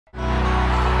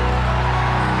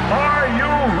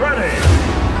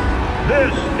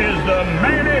This is the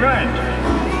main event.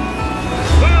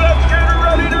 Let's get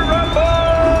ready to rumble!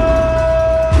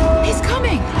 He's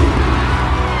coming!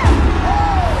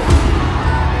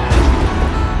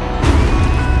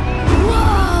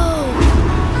 Whoa!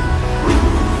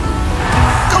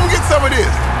 Come get some of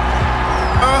this.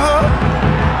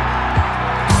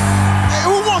 Hey,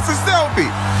 who wants a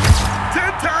selfie?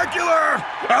 Tentacular!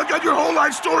 I'll get your whole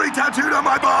life story tattooed on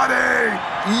my body!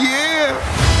 Yeah.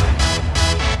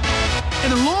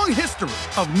 In a long history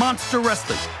of monster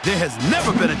wrestling, there has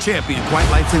never been a champion quite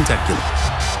like Tentacular.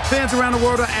 Fans around the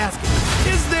world are asking,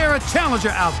 is there a challenger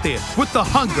out there with the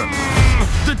hunger,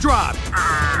 the drive,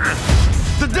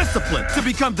 the discipline to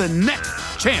become the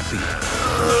next champion?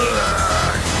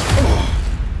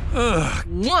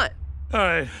 What? All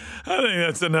right, I think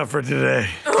that's enough for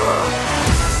today.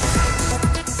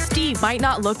 Steve might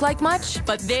not look like much,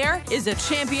 but there is a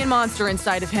champion monster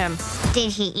inside of him.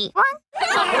 Did he eat one?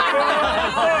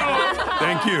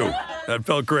 Thank you. That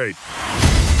felt great.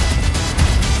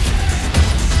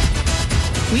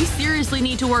 We seriously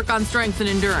need to work on strength and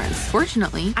endurance.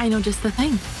 Fortunately, I know just the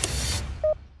thing.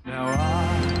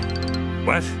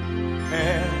 What?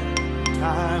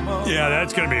 Yeah,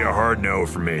 that's gonna be a hard no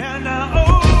for me.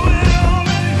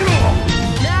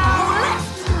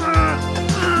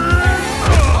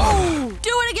 Oh,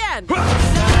 do it again!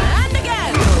 And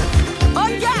again!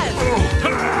 Again!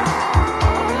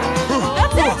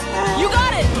 That's it! You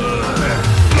got it!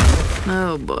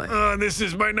 Oh boy. This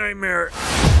is my nightmare.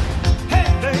 Hey,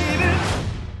 baby!